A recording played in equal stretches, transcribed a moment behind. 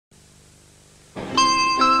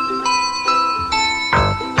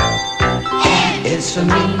is for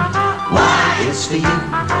me, Y is for you,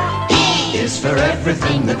 E is for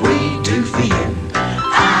everything that we do for you.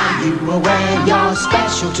 Are you aware you're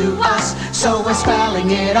special to us? So we're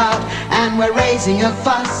spelling it out and we're raising a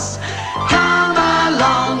fuss. Come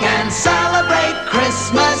along and celebrate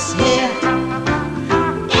Christmas here.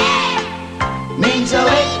 E means a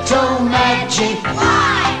little magic.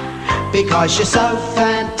 Y, because you're so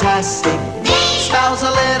fantastic. D spells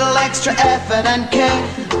a little extra effort and care.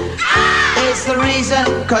 Is the reason,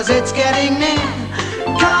 cause it's getting near.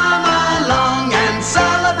 Come along and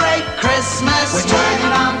celebrate Christmas. We're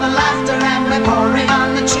turning on the laughter and we're pouring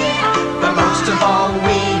on the cheer. But most of all,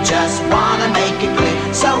 we just wanna make it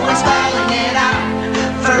clear. So we're spelling it out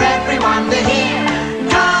for everyone to hear.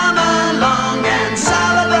 Come along and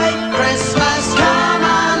celebrate Christmas. Come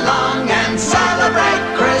along and celebrate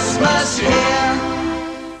Christmas here.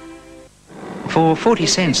 For 40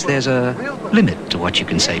 cents, there's a limit to what you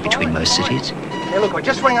can say between most cities. Hey, look, I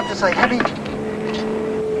just rang up to say happy...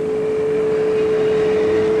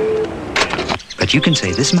 But you can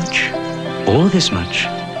say this much,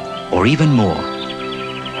 or even more,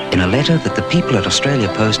 in a letter that the people at Australia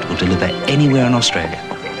Post will deliver anywhere in Australia.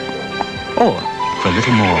 Or, for a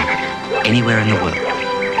little more, anywhere in the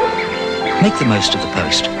world. Make the most of the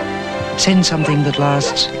post. Send something that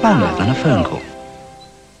lasts longer than a phone call.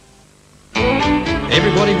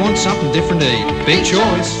 Everybody wants something different to eat. Big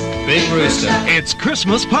choice, Big Rooster. It's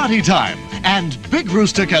Christmas party time, and Big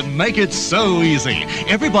Rooster can make it so easy.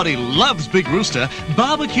 Everybody loves Big Rooster,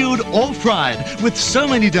 barbecued or fried, with so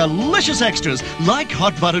many delicious extras like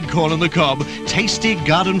hot buttered corn on the cob, tasty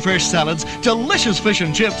garden fresh salads, delicious fish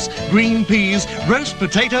and chips, green peas, roast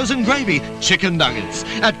potatoes and gravy, chicken nuggets.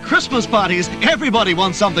 At Christmas parties, everybody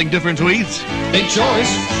wants something different to eat. Big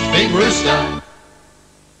choice, Big Rooster.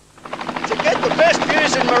 To get the best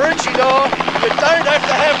views in Maroochydore, you don't have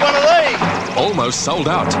to have one of these. Almost sold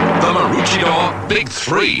out. The Maroochydore Big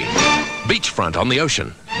 3. Beachfront on the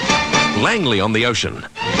ocean, Langley on the ocean,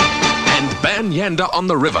 and Banyanda on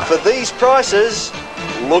the river. For these prices,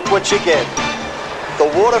 look what you get. The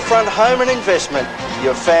waterfront home and investment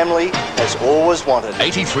your family has always wanted.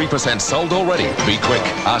 83% sold already. Be quick.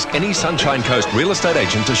 Ask any Sunshine Coast real estate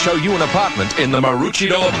agent to show you an apartment in the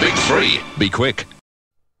Maroochydore Big 3. Be quick.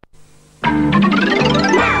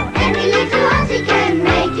 Now every little Aussie can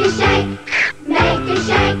make you shake, make you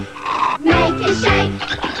shake, make you shake.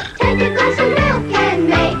 Take a glass of milk and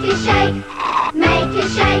make you shake, make you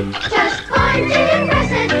shake. Just point it and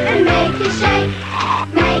press it and make you shake,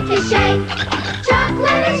 make you shake.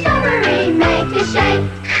 Chocolate and strawberry, make you shake,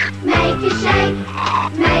 make you shake,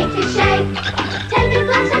 make you shake. Take a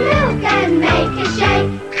glass of milk and make you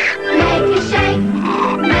shake, make you shake,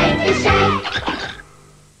 make you shake.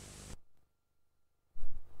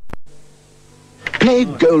 Play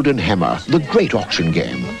Golden Hammer, the great auction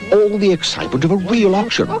game. All the excitement of a real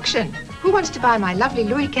auction. Auction? Who wants to buy my lovely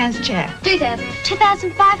Louis XV chair? 2,000.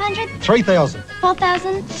 2,500. 3,000.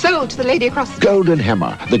 4,000. Sold to the lady across the... Golden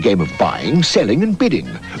Hammer, the game of buying, selling and bidding.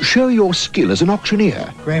 Show your skill as an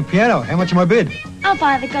auctioneer. Grand piano, how much am I bid? I'll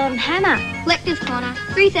buy the Golden Hammer. Collector's Corner.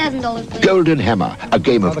 $3,000, please. Golden Hammer, a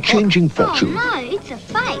game of changing fortune. Oh, no, it's a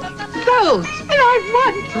fake. Sold! And I've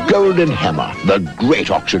won! Golden Hammer, the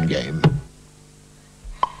great auction game.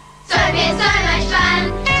 Soap is so much fun.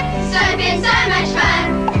 Soap is so much fun.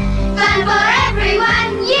 Fun for everyone.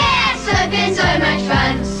 Yeah, soap is so much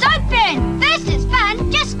fun. Soap bin. First it's fun.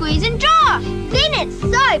 Just squeeze and draw. Then it's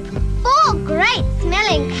soap. 4 great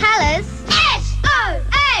smelling colours.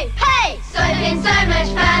 S-O-A-P. Soap is so much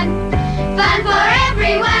fun. Fun for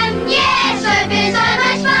everyone. Yeah, soap is so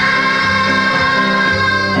much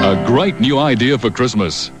fun. A great new idea for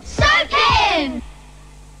Christmas. Soap bin.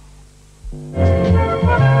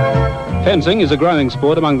 Fencing is a growing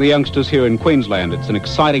sport among the youngsters here in Queensland. It's an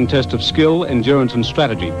exciting test of skill, endurance and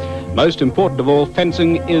strategy. Most important of all,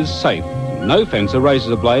 fencing is safe. No fencer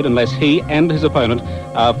raises a blade unless he and his opponent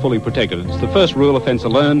are fully protected. It's the first rule a fencer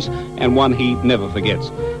learns and one he never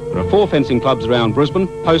forgets. There are 4 fencing clubs around Brisbane: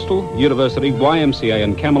 Postal, University, YMCA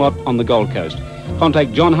and Camelot on the Gold Coast.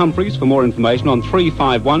 Contact John Humphreys for more information on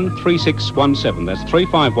 351 3617. That's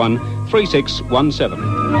 351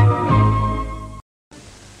 3617.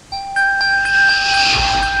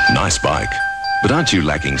 Nice bike. But aren't you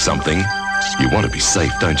lacking something? You want to be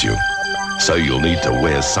safe, don't you? So you'll need to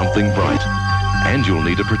wear something bright. And you'll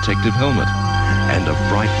need a protective helmet. And a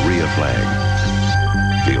bright rear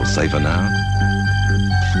flag. Feel safer now?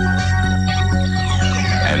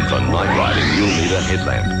 And for night riding, you'll need a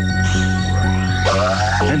headlamp.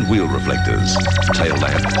 And wheel reflectors. Tail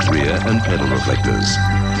lamp, rear and pedal reflectors.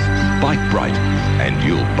 Bike bright, and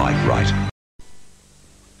you'll bike right.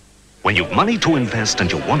 When you've money to invest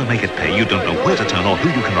and you want to make it pay, you don't know where to turn or who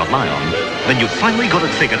you can rely on. Then you've finally got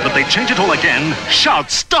it figured, but they change it all again. Shout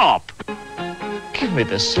stop! Give me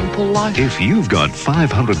the simple life. If you've got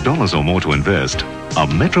 $500 or more to invest, a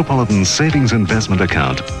Metropolitan Savings Investment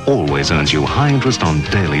account always earns you high interest on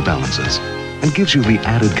daily balances and gives you the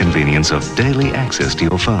added convenience of daily access to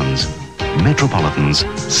your funds. Metropolitan's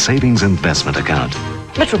Savings Investment account.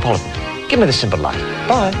 Metropolitan, give me the simple life.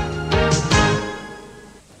 Bye.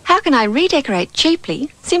 How can I redecorate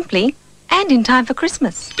cheaply, simply, and in time for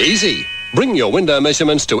Christmas? Easy. Bring your window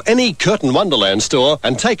measurements to any Curtain Wonderland store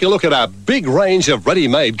and take a look at our big range of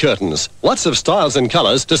ready-made curtains. Lots of styles and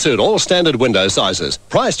colours to suit all standard window sizes.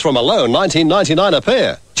 Priced from a low $19.99 a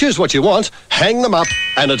pair. Choose what you want, hang them up,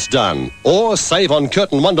 and it's done. Or save on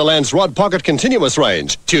Curtain Wonderland's Rod Pocket Continuous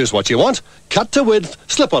range. Choose what you want, cut to width,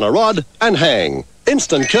 slip on a rod, and hang.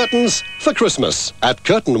 Instant curtains for Christmas at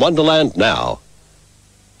Curtain Wonderland now.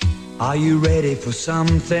 Are you ready for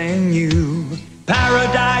something new?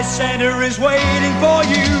 Paradise Centre is waiting for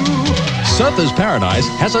you. Surfers Paradise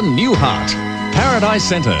has a new heart. Paradise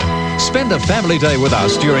Centre. Spend a family day with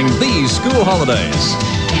us during these school holidays.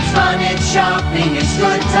 It's fun, it's shopping, it's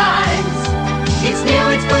good times. It's new,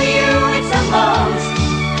 it's for you, it's the most.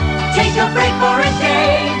 Take a break for a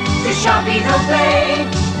day to shop, eat or play.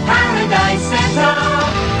 Paradise Centre,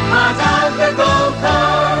 heart of the Gold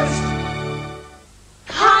Coast.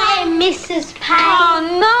 Hi, Mrs. Payne.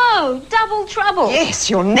 Oh, no! Double trouble. Yes,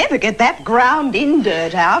 you'll never get that ground-in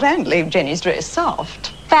dirt out and leave Jenny's dress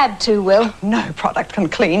soft. Fab 2 will. No product can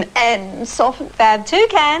clean and soften. Fab 2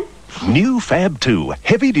 can. New Fab 2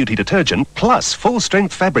 heavy-duty detergent plus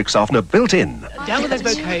full-strength fabric softener built in. Down with those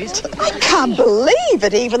bouquets. I can't believe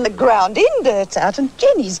it. Even the ground-in dirt's out and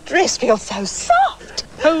Jenny's dress feels so soft.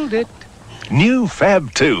 Hold it. New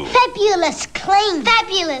Fab 2. Fabulous clean.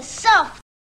 Fabulous soft.